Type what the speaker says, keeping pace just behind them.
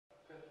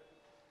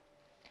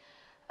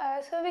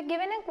So we're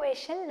given a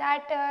question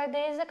that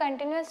there is a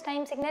continuous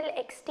time signal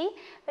xt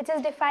which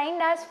is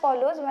defined as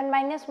follows: 1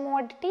 minus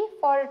mod t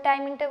for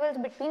time intervals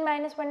between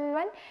 -1 and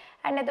 1,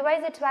 and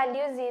otherwise its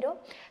value is 0.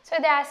 So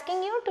they are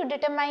asking you to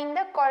determine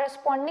the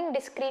corresponding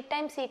discrete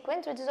time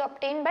sequence which is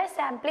obtained by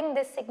sampling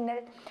this signal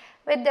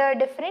with the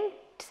different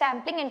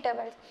sampling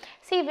intervals.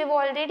 See, we've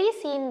already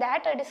seen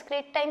that a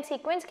discrete time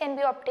sequence can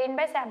be obtained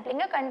by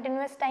sampling a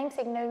continuous time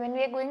signal. When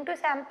we are going to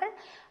sample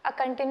a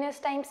continuous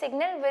time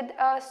signal with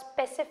a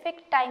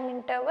specific time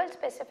interval,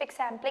 specific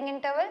sampling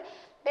interval,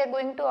 we are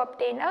going to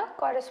obtain a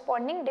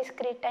corresponding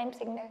discrete time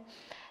signal.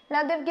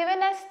 Now they have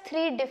given us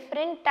 3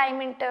 different time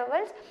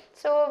intervals,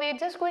 so we are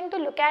just going to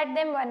look at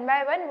them one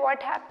by one.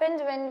 What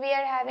happens when we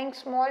are having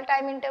small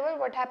time interval,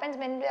 what happens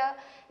when the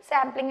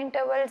sampling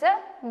intervals are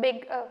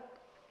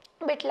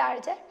bit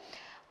larger,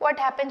 what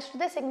happens to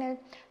the signal.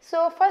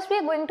 So first we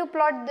are going to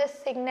plot this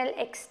signal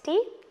xt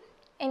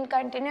in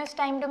continuous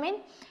time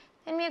domain,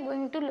 then we are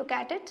going to look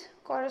at its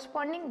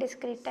corresponding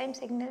discrete time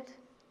signals.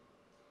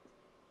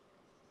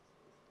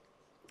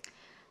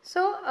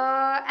 So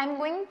I am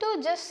going to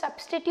just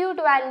substitute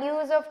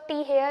values of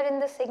t here in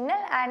the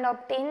signal and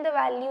obtain the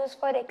values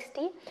for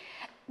xt.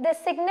 The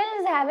signal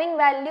is having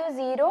value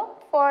 0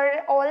 for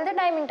all the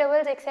time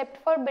intervals except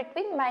for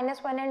between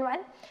 -1 and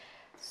 1.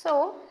 So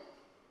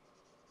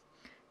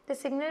the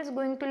signal is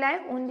going to lie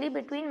only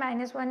between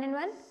 -1 and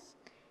 1,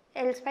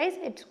 elsewise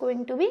it is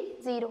going to be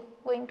 0,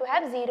 going to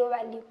have 0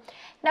 value.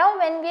 Now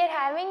when we are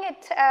having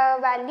its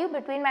value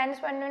between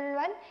 -1 and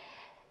 1,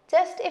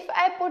 just if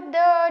I put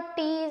the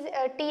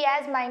t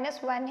as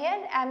 -1 here,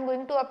 I am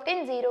going to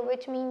obtain 0,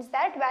 which means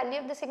that value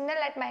of the signal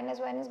at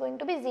 -1 is going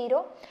to be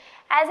 0.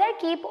 As I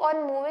keep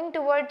on moving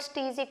towards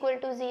t is equal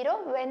to 0,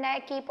 when I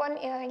keep on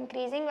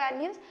increasing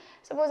values,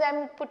 suppose I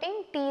am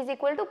putting t is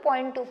equal to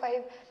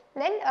 0.25,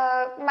 then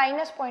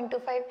minus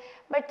 0.25,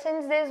 but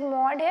since there is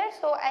mod here,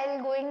 so I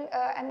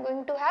am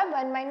going to have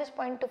 1 minus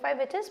 0.25,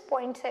 which is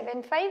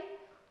 0.75.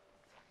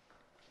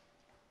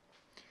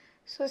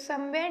 So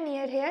somewhere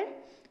near here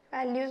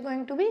value is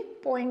going to be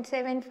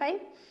 0.75.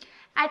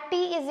 At t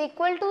is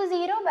equal to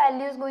 0,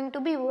 value is going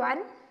to be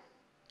 1.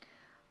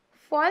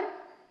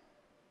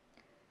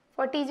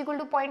 For t is equal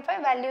to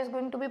 0.5, value is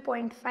going to be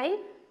 0.5,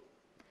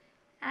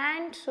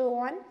 and so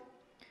on.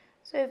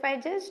 So if I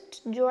just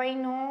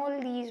join all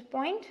these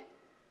points,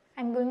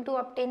 I am going to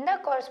obtain the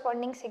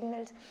corresponding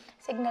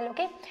signal.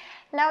 Okay.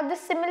 Now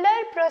this similar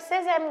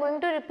process I am going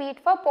to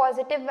repeat for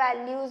positive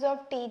values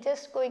of t.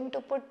 Just going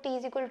to put t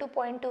is equal to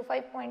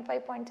 0.25,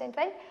 0.5,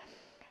 0.75,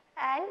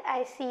 and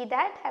I see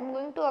that I am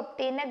going to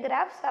obtain a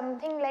graph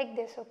something like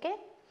this. Okay.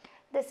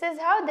 This is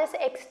how this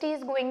xt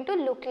is going to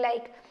look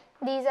like.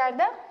 These are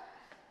the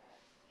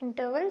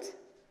intervals.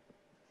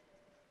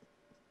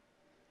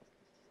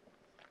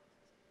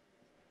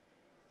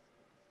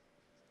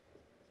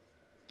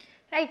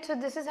 Right, so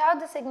this is how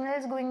the signal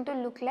is going to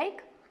look like.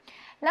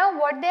 Now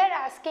what they are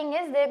asking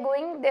is they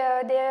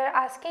are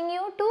asking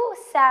you to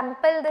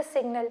sample the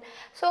signal.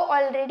 So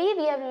already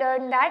we have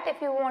learned that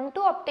if you want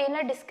to obtain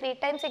a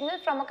discrete time signal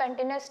from a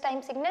continuous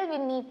time signal, we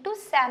need to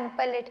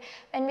sample it.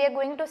 When we are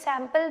going to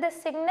sample the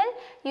signal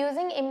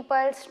using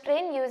impulse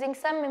train, using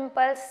some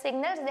impulse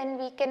signals, then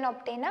we can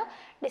obtain a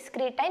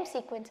discrete time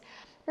sequence.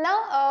 Now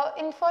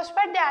in first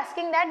part they are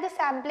asking that the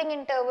sampling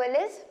interval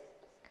is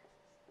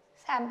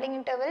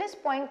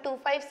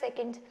 0.25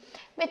 seconds,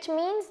 which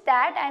means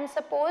that I am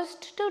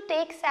supposed to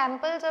take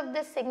samples of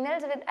the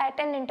signals at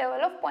an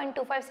interval of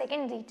 0.25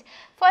 seconds each.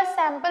 First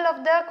sample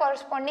of the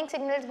corresponding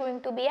signal is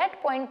going to be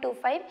at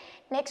 0.25,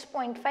 next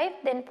 0.5,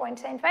 then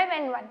 0.75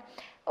 and 1.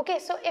 Okay,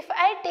 so if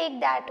I take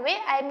that way,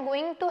 I am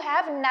going to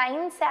have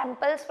 9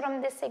 samples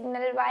from this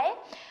signal. Why?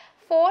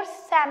 4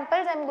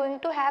 samples I am going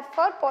to have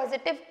for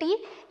positive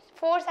t,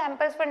 4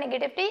 samples for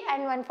negative t,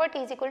 and 1 for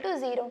t is equal to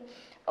 0.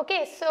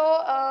 Okay,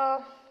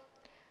 so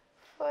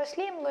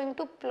firstly, I am going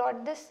to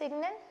plot this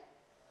signal.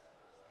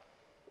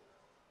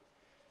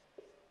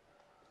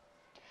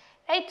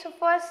 Right, so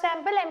first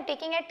sample I am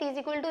taking at t is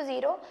equal to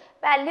 0.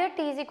 Value at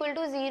t is equal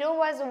to 0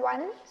 was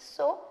 1.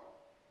 So,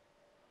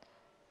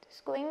 this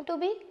is going to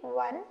be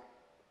 1.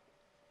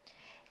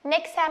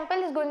 Next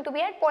sample is going to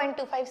be at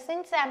 0.25.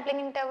 Since sampling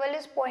interval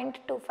is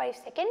 0.25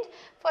 seconds,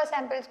 first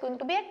sample is going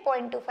to be at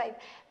 0.25.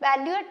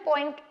 Value at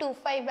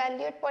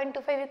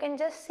 0.25, you can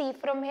just see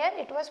from here,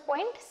 it was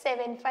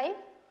 0.75.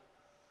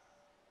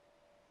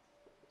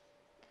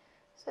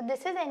 So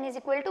this is n is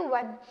equal to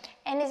 1.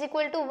 N is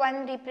equal to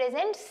 1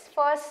 represents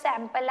first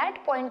sample at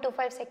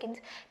 0.25 seconds.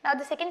 Now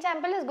the second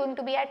sample is going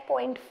to be at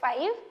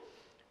 0.5,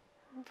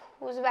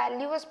 whose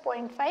value was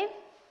 0.5.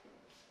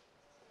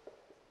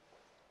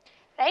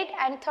 Right,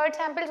 and third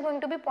sample is going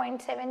to be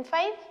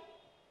 0.75,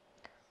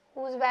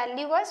 whose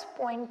value was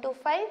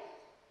 0.25.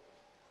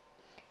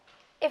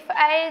 If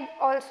I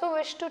also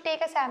wish to take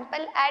a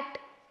sample at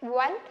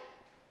 1,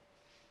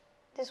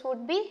 this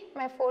would be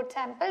my fourth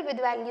sample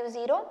with value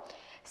 0.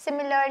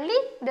 Similarly,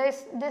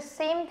 this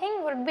same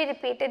thing would be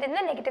repeated in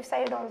the negative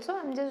side also.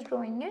 I am just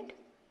drawing it.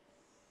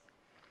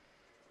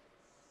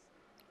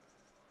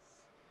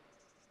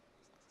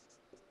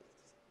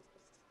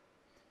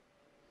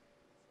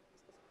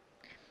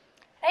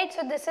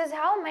 right? So this is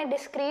how my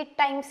discrete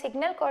time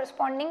signal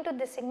corresponding to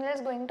this signal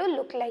is going to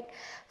look like.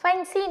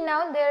 Fine, see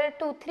now there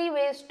are 2-3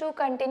 ways to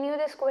continue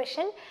this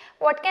question.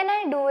 What can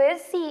I do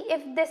is, see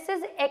if this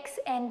is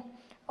xn,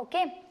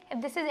 okay,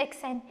 if this is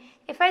xn,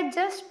 if I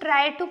just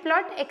try to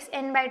plot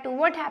xn by 2,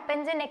 what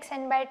happens in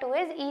xn by 2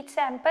 is each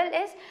sample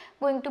is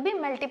going to be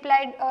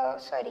multiplied,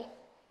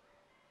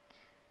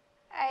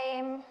 I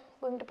am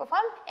going to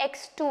perform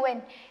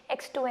x2n.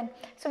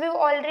 So we have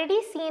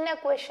already seen a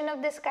question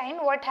of this kind.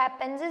 What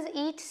happens is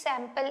each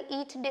sample,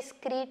 each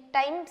discrete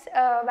times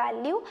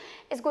value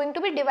is going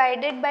to be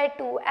divided by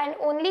 2, and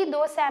only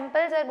those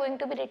samples are going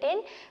to be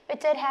retained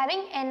which are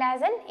having n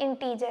as an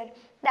integer.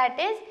 That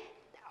is,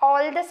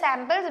 all the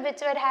samples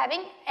which were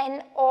having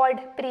n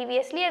odd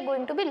previously are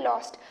going to be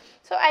lost.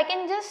 So I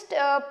can just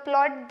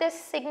plot this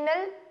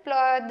signal,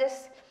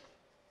 this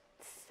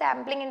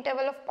sampling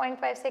interval of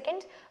 0.5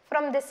 seconds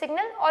from this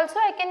signal. Also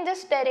I can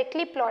just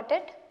directly plot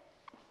it.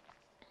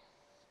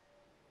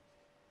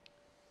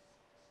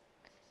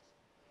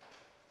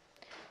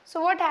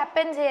 So what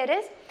happens here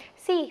is,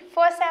 see,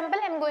 first sample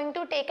I am going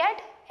to take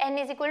at n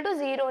is equal to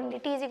 0 only,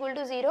 t is equal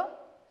to 0,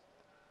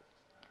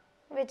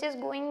 which is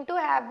going to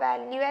have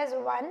value as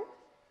 1.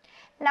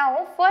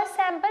 Now first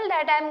sample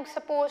that I am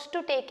supposed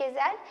to take is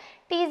at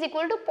t is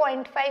equal to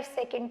 0.5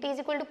 second, t is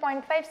equal to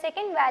 0.5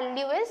 second,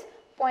 value is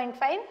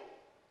 0.5.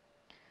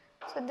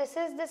 So this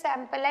is the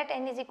sample at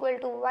n is equal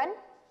to 1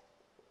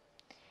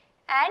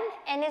 and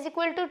n is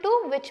equal to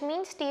 2, which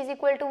means t is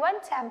equal to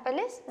 1, sample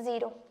is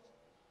 0,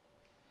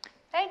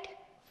 right.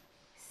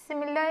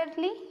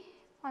 Similarly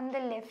on the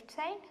left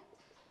side,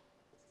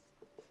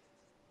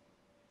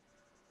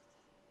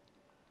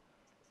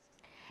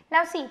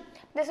 now see,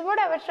 this is what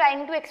I was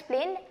trying to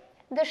explain.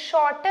 The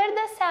shorter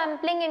the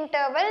sampling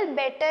interval,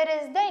 better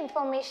is the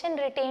information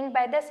retained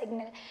by the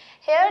signal.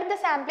 Here the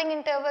sampling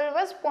interval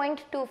was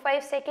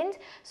 0.25 seconds,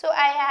 so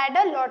I had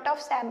a lot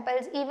of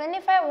samples. Even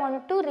if I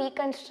want to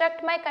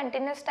reconstruct my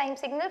continuous time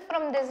signal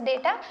from this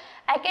data,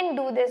 I can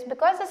do this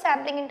because the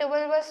sampling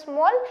interval was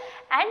small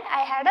and I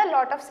had a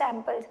lot of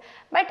samples.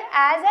 But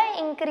as I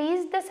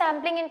increase the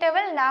sampling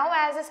interval, now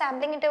as the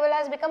sampling interval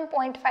has become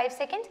 0.5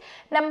 seconds,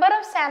 number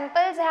of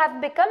samples have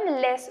become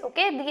less,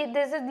 okay.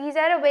 These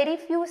are a very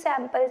few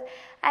samples.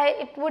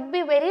 It would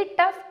be very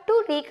tough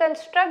to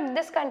reconstruct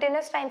this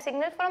continuous time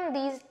signal from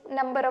these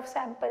number of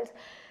samples.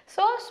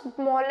 So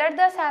smaller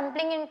the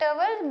sampling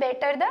interval,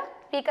 better the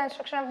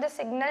reconstruction of the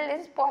signal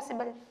is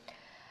possible.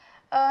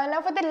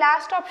 Now for the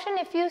last option,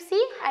 if you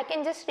see, I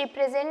can just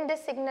represent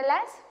this signal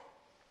as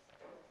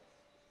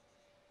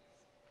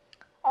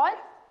or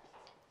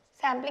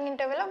sampling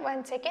interval of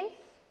 1 second.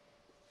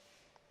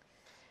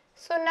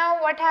 So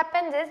now what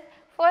happens is,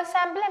 first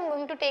sample I am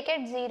going to take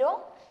at 0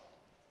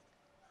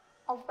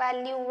 of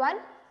value 1.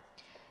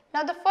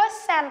 Now the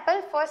first sample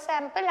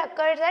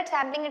occurs at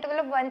sampling interval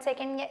of 1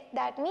 second,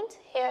 that means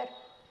here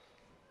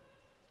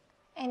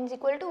n is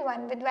equal to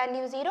 1 with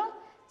value 0.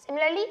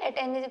 Similarly at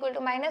n is equal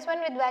to minus 1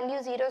 with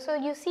value 0. So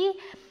you see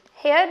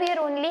here we are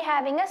only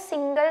having a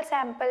single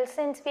sample.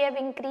 Since we have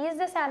increased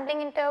the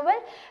sampling interval,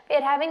 we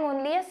are having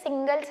only a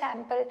single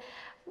sample.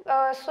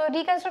 So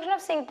reconstruction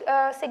of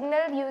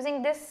signal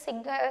using this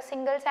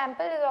single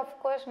sample is of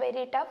course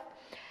very tough.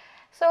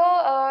 So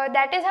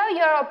that is how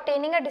you are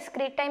obtaining a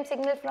discrete time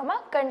signal from a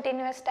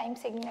continuous time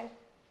signal.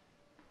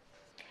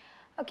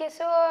 Okay,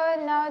 so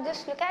now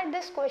just look at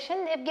this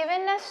question. They have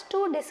given us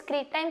two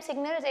discrete time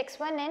signals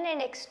x1n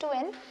and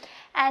x2n,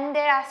 and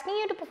they are asking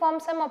you to perform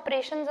some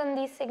operations on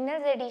these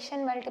signals,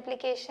 addition,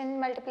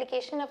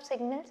 multiplication of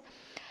signals,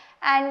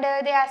 and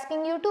they are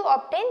asking you to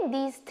obtain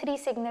these three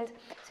signals.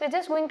 So we are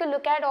just going to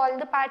look at all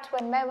the parts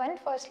one by one.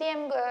 Firstly, I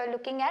am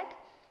looking at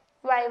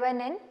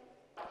y1n.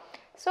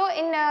 So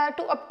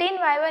to obtain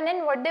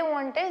y1n, what they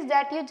want is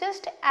that you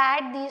just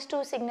add these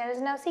two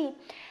signals. Now see,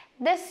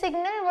 this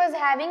signal was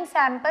having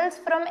samples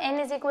from n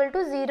is equal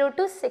to 0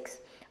 to 6,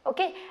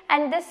 okay,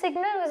 and this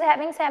signal was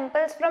having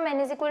samples from n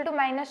is equal to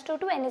minus 2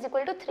 to n is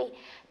equal to 3.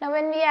 Now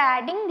when we are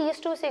adding these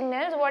two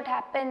signals, what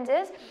happens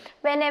is,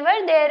 whenever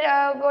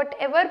there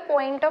whatever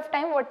point of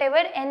time,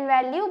 whatever n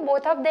value,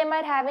 both of them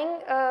are having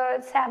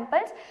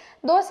samples,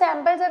 those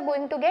samples are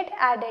going to get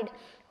added.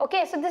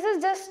 Okay, so this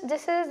is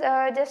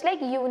just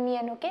like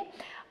union, okay.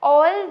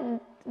 All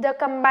the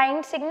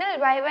combined signal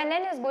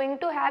y1n is going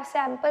to have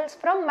samples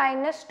from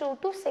minus 2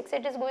 to 6.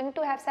 It is going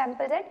to have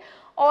samples at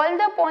all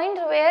the points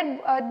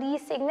where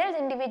these signals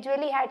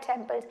individually had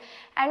samples,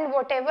 and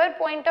whatever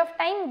point of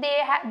time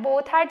they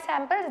both had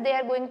samples, they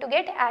are going to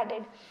get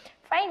added.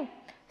 Fine.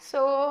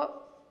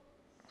 So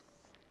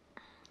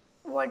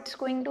what's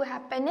going to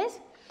happen is,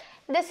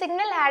 this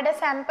signal had a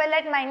sample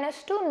at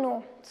minus 2,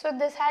 no, so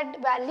this had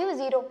value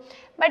 0,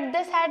 but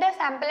this had a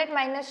sample at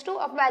minus 2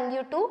 of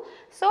value 2.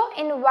 So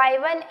in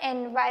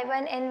y1n,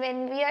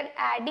 when we are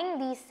adding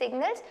these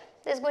signals,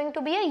 there is going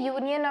to be a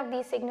union of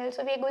these signals.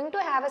 So we are going to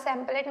have a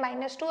sample at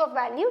minus 2 of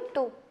value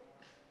 2,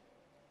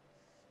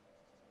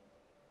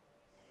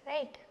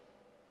 right,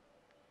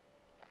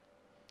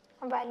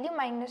 value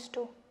minus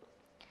 2.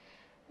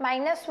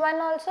 minus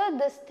 1 also,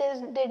 this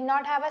did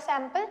not have a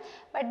sample,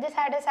 but this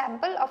had a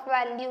sample of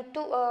value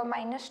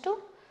minus 2.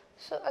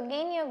 So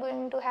again you are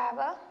going to have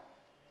a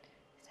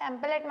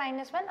sample at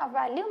minus 1 of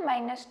value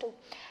minus 2.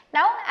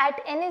 Now at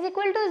n is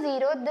equal to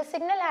 0, this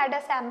signal had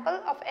a sample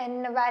of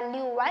n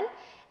value 1,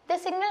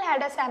 this signal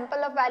had a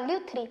sample of value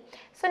 3.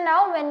 So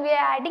now when we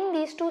are adding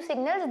these two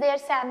signals, their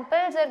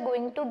samples are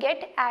going to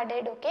get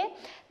added, okay.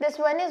 This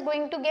one is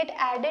going to get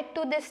added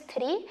to this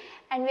 3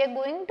 and we are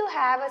going to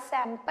have a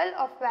sample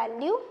of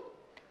value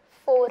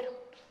 4.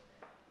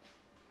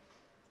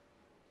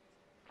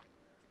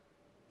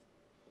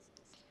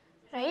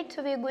 Right,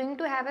 so we are going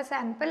to have a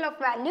sample of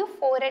value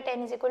 4 at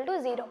n is equal to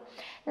 0.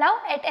 Now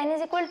at n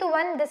is equal to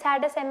 1, this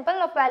had a sample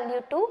of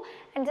value 2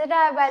 and this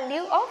had a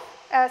value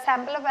of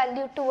sample of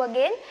value 2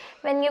 again.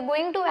 When you are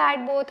going to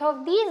add both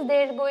of these,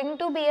 there is going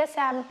to be a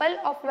sample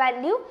of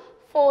value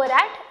 4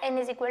 at n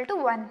is equal to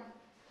 1.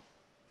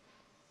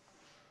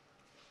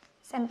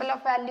 Sample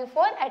of value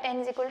 4 at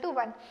n is equal to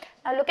 1.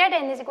 Now look at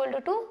n is equal to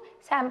 2,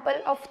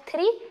 sample of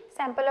 3,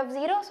 sample of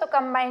 0. So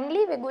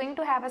combinedly we are going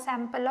to have a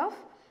sample of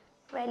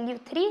value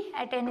 3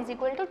 at n is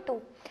equal to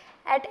 2.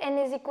 At n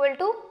is equal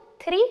to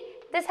 3,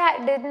 this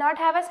did not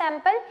have a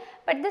sample,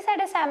 but this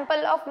had a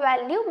sample of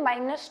value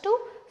minus 2.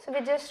 So we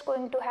are just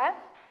going to have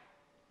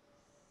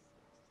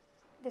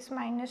this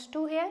minus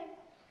 2 here.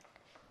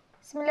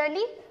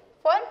 Similarly,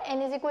 for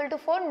n is equal to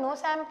 4, no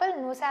sample,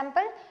 no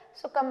sample.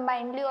 So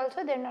combinedly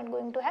also they are not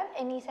going to have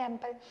any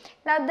sample.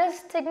 Now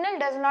this signal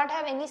does not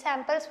have any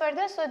samples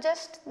further, so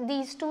just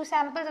these two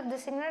samples of the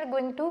signal are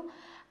going to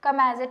come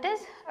as it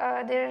is.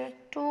 There are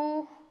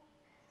two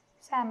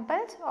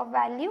samples of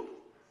value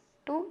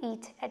 2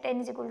 each at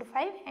n is equal to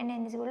 5 and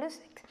n is equal to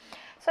 6.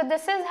 So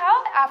this is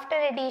how after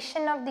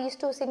addition of these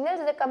two signals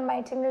the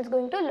combined signal is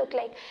going to look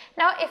like.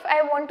 Now if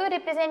I want to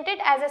represent it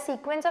as a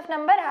sequence of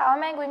number, how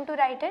am I going to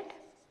write it?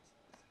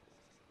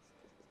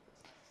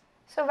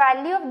 So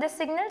value of this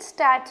signal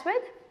starts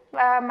with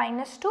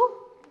minus 2,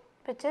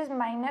 which is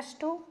minus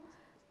 2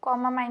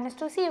 comma minus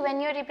 2. See,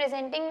 when you are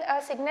representing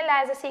a signal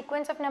as a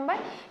sequence of number,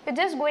 you are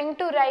just going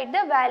to write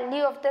the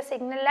value of the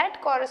signal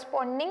at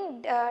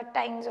corresponding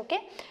times,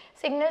 okay.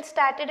 Signal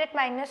started at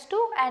minus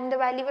 2 and the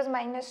value was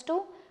minus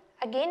 2,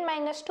 again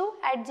minus 2,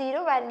 at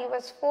 0 value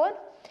was 4.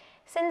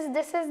 Since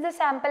this is the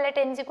sample at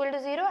n is equal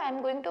to 0, I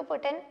am going to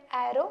put an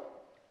arrow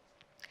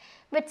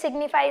which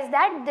signifies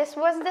that this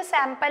was the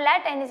sample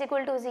at n is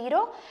equal to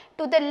 0.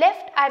 To the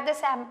left are the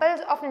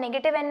samples of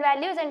negative n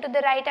values and to the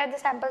right are the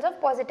samples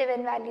of positive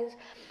n values.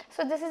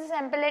 So this is a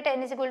sample at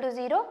n is equal to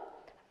 0,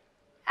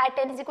 at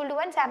n is equal to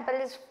 1 sample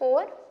is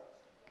 4,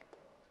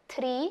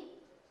 3,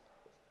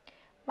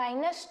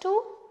 minus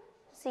 2,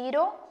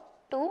 0,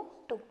 2,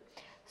 2.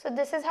 So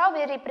this is how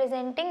we are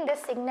representing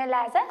this signal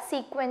as a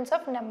sequence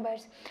of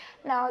numbers.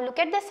 Now look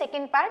at the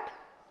second part.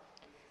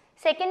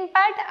 Second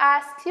part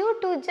asks you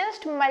to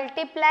just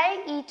multiply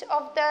each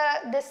of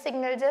this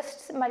signal,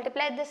 just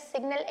multiply this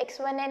signal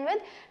x1n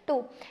with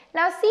 2.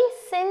 Now see,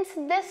 since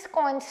this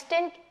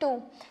constant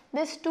 2,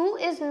 this 2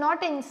 is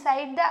not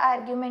inside the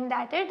argument,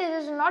 that it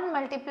is not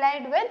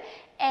multiplied with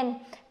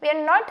n. We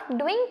are not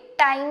doing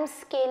time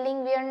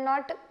scaling, we are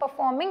not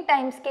performing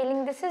time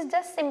scaling, this is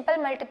just simple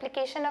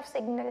multiplication of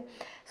signal.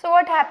 So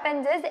what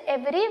happens is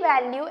every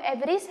value,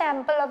 every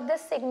sample of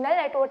this signal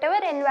at whatever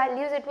n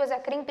values it was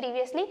occurring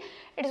previously,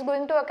 it is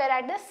going to occur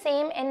at the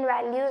same n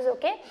values,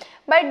 okay.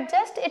 But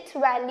just its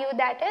value,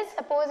 that is,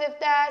 suppose if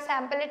the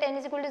sample at n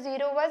is equal to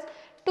 0 was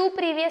 2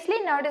 previously,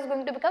 now it is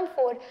going to become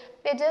 4.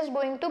 We are just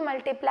going to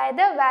multiply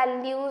the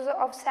values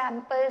of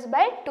samples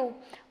by 2.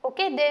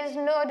 Okay, there is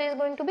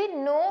going to be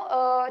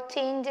no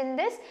change in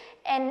this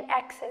n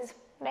axis,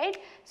 right.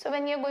 So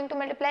when you are going to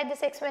multiply this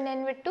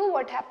x1n with 2,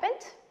 what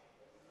happens?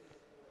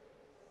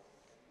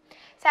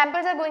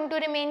 Samples are going to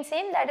remain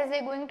same, that is, they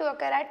are going to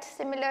occur at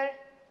similar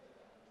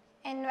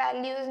n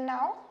values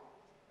now.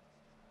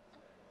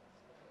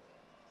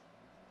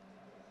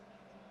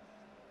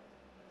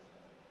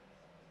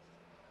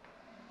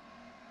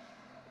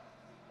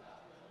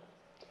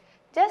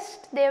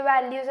 Just their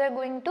values are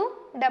going to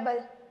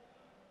double.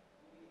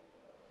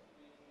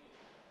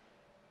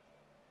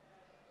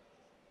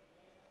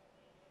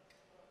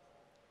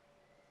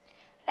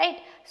 Right.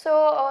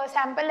 So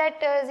sample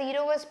at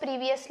 0 was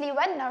previously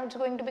 1, now it is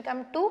going to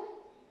become 2.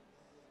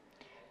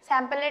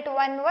 Sample at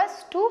 1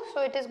 was 2,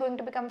 so it is going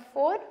to become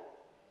 4.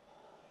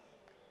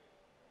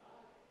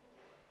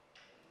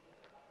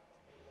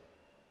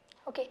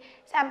 Okay.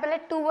 Sample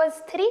at 2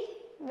 was 3,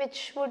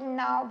 which would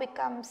now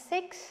become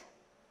 6.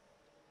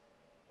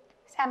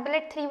 Sample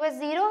at 3 was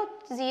 0,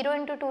 0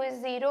 into 2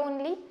 is 0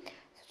 only,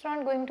 so it is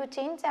not going to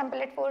change.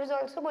 Sample at 4 is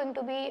also going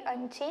to be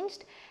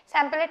unchanged.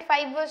 Sample at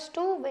 5 was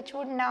 2, which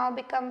would now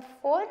become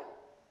 4,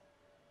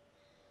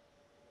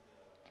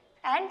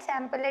 and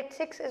sample at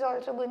 6 is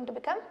also going to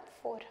become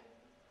 4.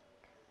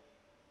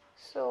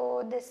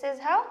 So this is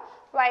how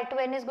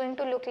y2n is going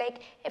to look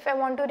like. If I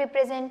want to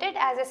represent it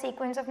as a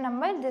sequence of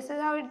numbers, this is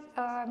how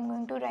I am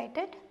going to write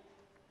it.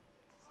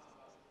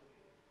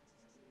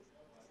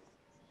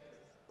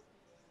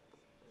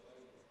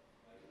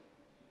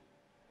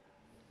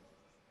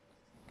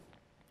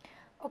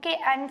 Okay,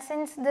 and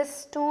since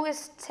this 2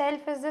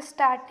 itself is the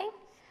starting,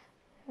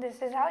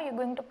 this is how you are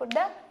going to put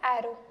the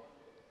arrow.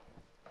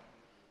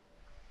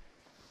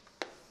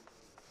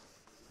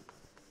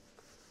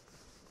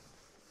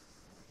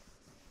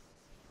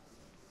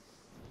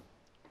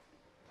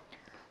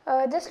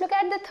 Just look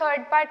at the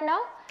third part now.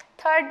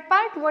 Third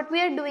part, what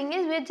we are doing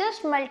is we are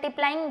just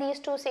multiplying these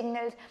two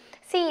signals.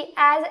 See,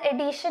 as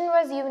addition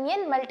was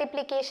union,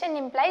 multiplication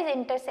implies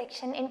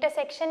intersection.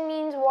 Intersection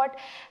means what?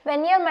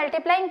 When you are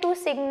multiplying two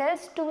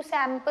signals, two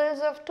samples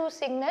of two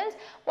signals,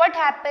 what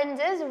happens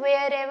is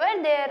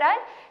wherever there are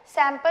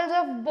samples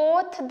of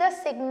both the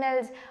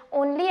signals,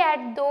 only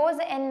at those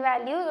n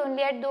values,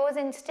 only at those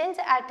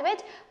instances at which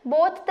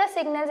both the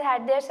signals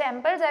had their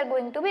samples are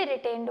going to be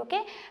retained.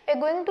 Okay, we are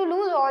going to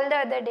lose all the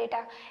other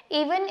data.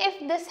 Even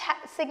if this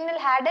signal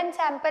had a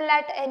sample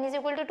at n is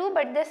equal to 2,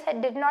 but this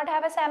did not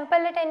have a sample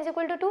at n is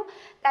equal to 2,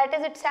 that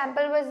is, its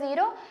sample was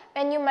 0.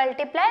 When you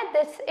multiply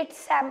this, its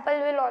sample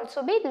will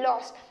also be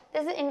lost.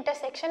 This is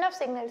intersection of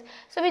signals.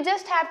 So we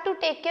just have to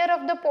take care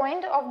of the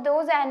point of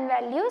those n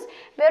values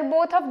where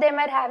both of them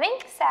are having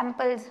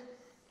samples.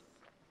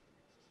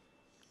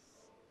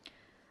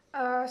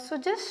 So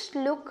just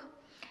look,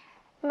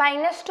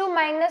 -2,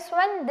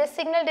 -1, this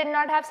signal did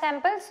not have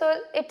samples,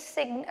 so its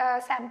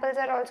samples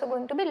are also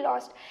going to be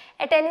lost.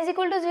 At n is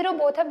equal to 0,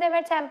 both of them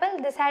had sample.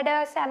 This had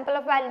a sample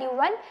of value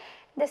 1,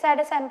 this had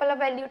a sample of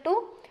value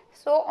 2.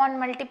 So on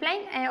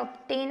multiplying, I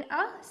obtain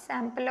a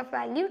sample of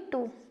value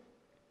 2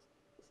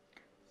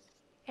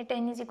 at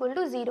n is equal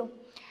to 0.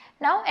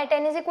 Now at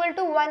n is equal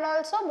to 1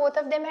 also, both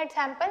of them had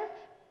sample.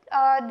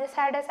 This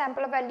had a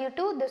sample of value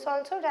 2, this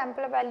also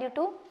sample of value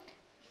 2,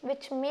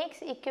 which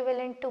makes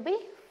equivalent to be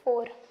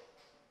 4.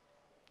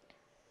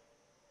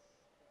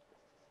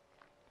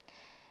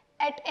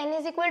 At n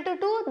is equal to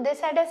 2, this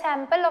had a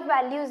sample of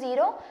value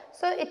 0,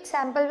 so its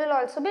sample will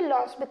also be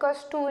lost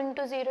because 2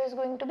 into 0 is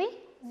going to be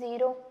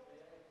 0.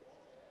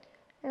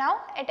 Now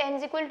at n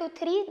is equal to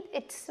 3,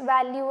 its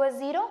value was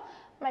 0,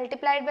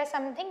 multiplied by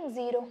something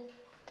 0.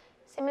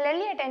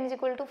 Similarly at n is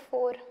equal to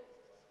 4.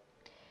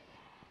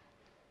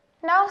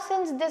 Now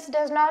since this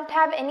does not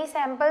have any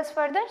samples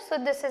further, so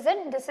this is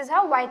it. This is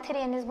how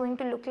y3n is going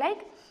to look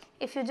like.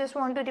 If you just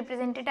want to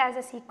represent it as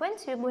a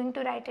sequence, you are going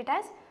to write it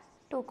as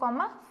 2,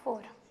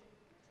 4.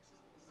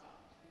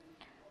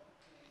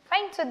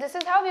 Fine. So this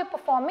is how we are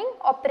performing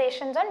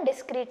operations on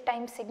discrete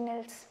time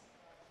signals.